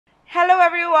Hello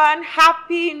everyone,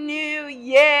 happy new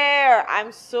year.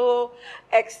 I'm so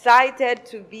excited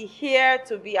to be here,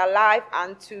 to be alive,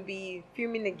 and to be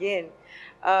filming again.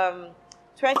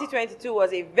 2022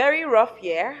 was a very rough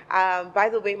year. By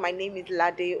the way, my name is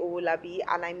Lade Owolabi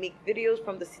and I make videos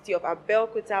from the city of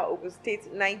Abeokuta, Ogun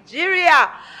State, Nigeria.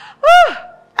 Whew!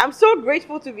 I'm so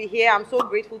grateful to be here. I'm so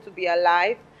grateful to be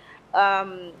alive.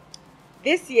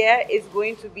 This year is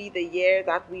going to be the year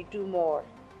that we do more.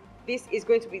 This is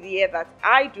going to be the year that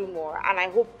I do more, and I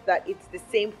hope that it's the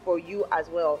same for you as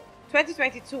well.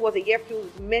 2022 was a year filled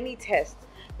with many tests.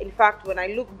 In fact, when I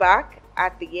look back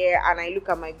at the year and I look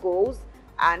at my goals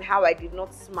and how I did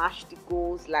not smash the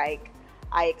goals like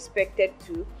I expected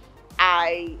to,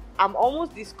 I am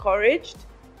almost discouraged,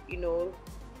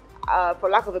 for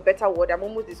lack of a better word. I'm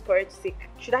almost discouraged to say,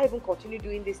 should I even continue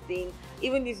doing this thing?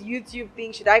 Even this YouTube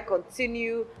thing, should I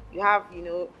continue? You have,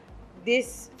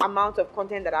 this amount of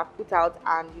content that I've put out,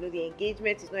 and the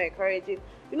engagement is not encouraging.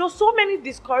 So many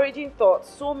discouraging thoughts,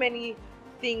 so many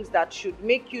things that should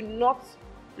make you not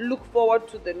look forward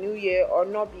to the new year or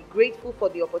not be grateful for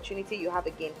the opportunity you have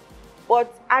again.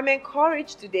 But I'm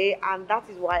encouraged today, and that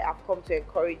is why I've come to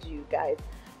encourage you guys.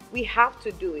 We have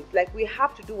to do it. We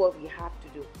have to do what we have to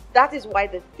do. That is why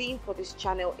the theme for this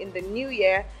channel in the new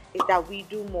year is that we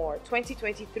do more.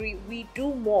 2023, we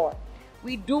do more.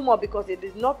 We do more because it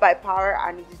is not by power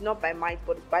and it is not by might,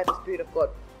 but it's by the Spirit of God.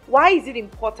 Why is it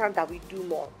important that we do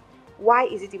more? Why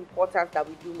is it important that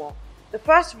we do more? The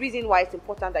first reason why it's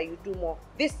important that you do more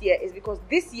this year is because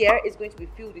this year is going to be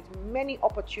filled with many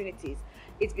opportunities.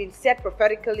 It's been said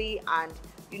prophetically, and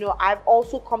I've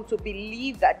also come to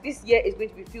believe that this year is going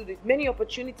to be filled with many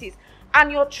opportunities,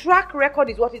 and your track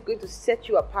record is what is going to set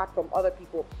you apart from other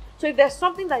people. So if there's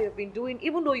something that you've been doing,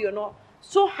 even though you're not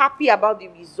so happy about the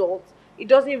results, it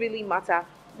doesn't really matter.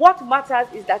 What matters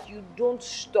is that you don't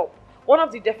stop. One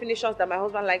of the definitions that my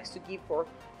husband likes to give for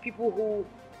people who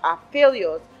are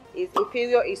failures is a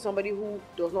failure is somebody who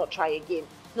does not try again.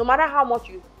 No matter how much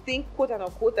you think, quote and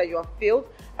unquote, that you have failed,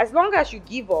 as long as you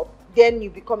give up, then you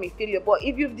become a failure. But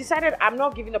if you've decided, I'm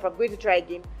not giving up, I'm going to try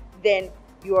again, then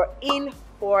you're in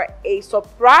for a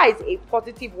surprise, a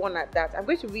positive one at that. I'm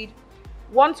going to read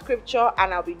one scripture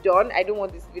and I'll be done. I don't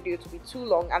want this video to be too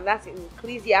long, and that's in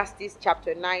Ecclesiastes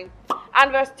chapter 9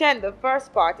 and verse 10. The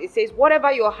first part, it says,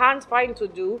 whatever your hands find to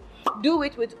do, do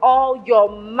it with all your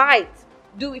might.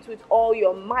 Do it with all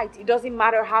your might. It doesn't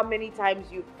matter how many times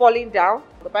you've fallen down.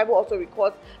 The Bible also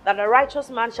records that a righteous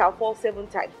man shall fall 7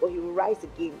 times, but he will rise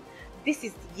again. This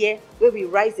is the year where we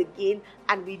rise again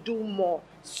and we do more.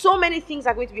 So many things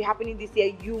are going to be happening this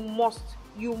year. You must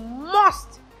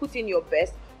put in your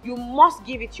best. You must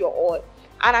give it your all.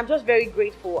 And I'm just very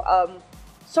grateful.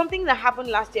 Something that happened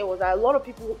last year was that a lot of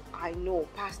people I know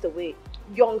passed away.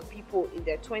 Young people in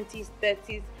their 20s,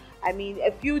 30s. I mean,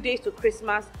 a few days to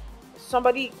Christmas,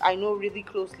 somebody I know really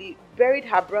closely buried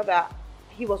her brother.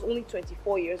 He was only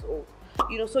 24 years old.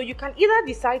 So you can either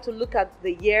decide to look at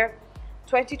the year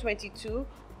 2022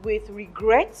 with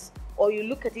regrets, or you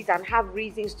look at it and have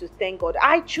reasons to thank God.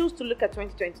 I choose to look at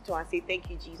 2022 and say thank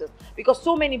you, Jesus, because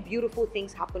so many beautiful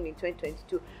things happened in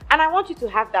 2022, and I want you to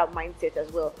have that mindset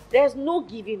as well. There's no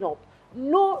giving up,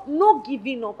 no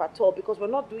giving up at all, because we're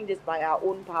not doing this by our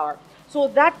own power. So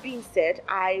that being said,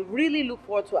 I really look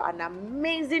forward to an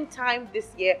amazing time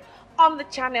this year on the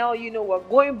channel. We're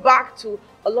going back to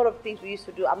a lot of things we used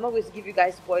to do. I'm not going to give you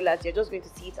guys spoilers. You're just going to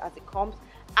see it as it comes.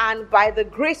 And by the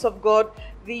grace of God,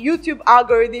 the YouTube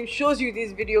algorithm shows you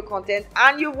this video content,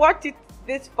 and you watched it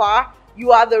this far,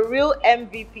 you are the real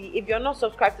MVP. If you're not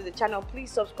subscribed to the channel, please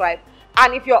subscribe.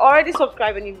 And if you're already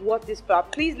subscribed and you've watched this far,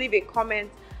 please leave a comment.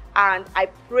 And I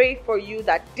pray for you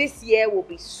that this year will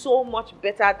be so much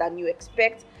better than you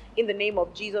expect. In the name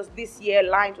of Jesus, this year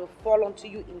lines will fall onto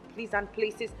you in pleasant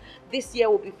places. This year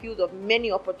will be filled of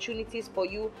many opportunities for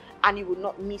you, and you will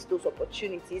not miss those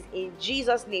opportunities. In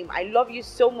Jesus' name, I love you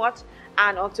so much.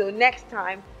 And until next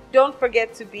time, don't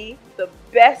forget to be the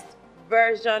best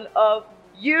version of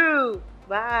you.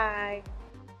 Bye.